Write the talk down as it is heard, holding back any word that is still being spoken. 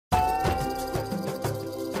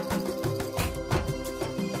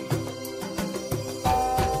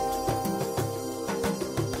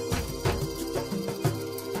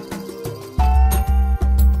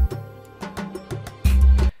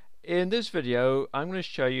In this video, I'm going to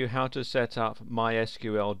show you how to set up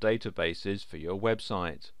MySQL databases for your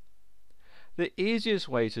website. The easiest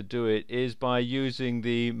way to do it is by using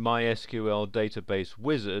the MySQL database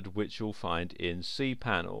wizard, which you'll find in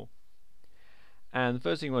cPanel. And the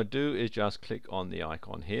first thing you want to do is just click on the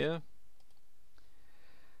icon here.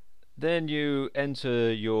 Then you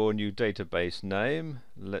enter your new database name.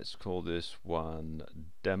 Let's call this one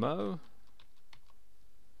Demo.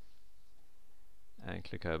 And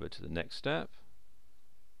click over to the next step.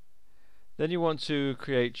 Then you want to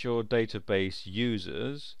create your database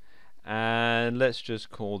users, and let's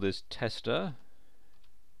just call this tester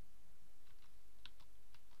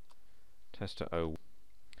 01,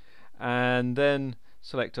 and then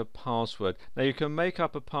select a password. Now you can make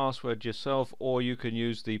up a password yourself, or you can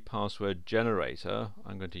use the password generator.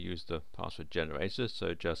 I'm going to use the password generator,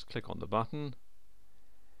 so just click on the button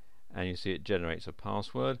and you see it generates a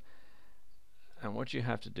password. And what you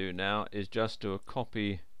have to do now is just do a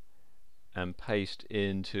copy and paste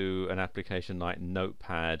into an application like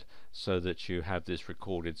Notepad so that you have this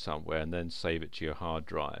recorded somewhere, and then save it to your hard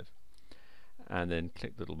drive. And then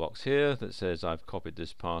click the little box here that says I've copied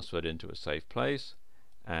this password into a safe place,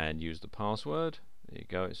 and use the password. There you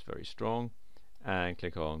go, it's very strong. And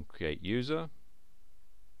click on Create User.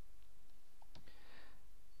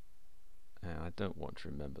 And I don't want to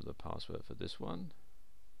remember the password for this one,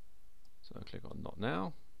 so I'll click on Not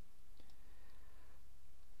Now.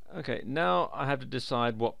 Okay, now I have to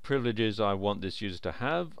decide what privileges I want this user to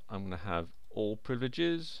have. I'm going to have all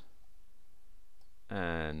privileges,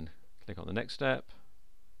 and click on the next step.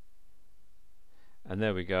 And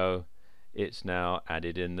there we go, it's now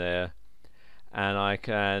added in there. And I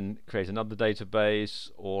can create another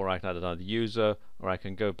database, or I can add another user, or I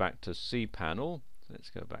can go back to cPanel. So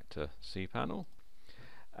let's go back to cPanel.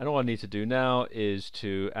 And all I need to do now is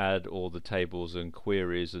to add all the tables and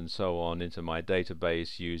queries and so on into my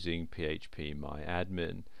database using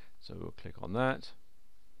phpMyAdmin. So we'll click on that,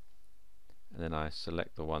 and then I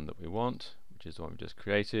select the one that we want, which is the one we just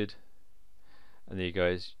created. And there you go,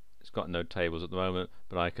 it's got no tables at the moment,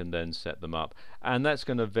 but I can then set them up. And that's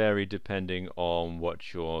going to vary depending on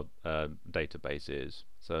what your database is.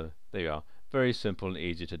 So there you are, very simple and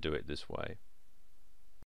easy to do it this way.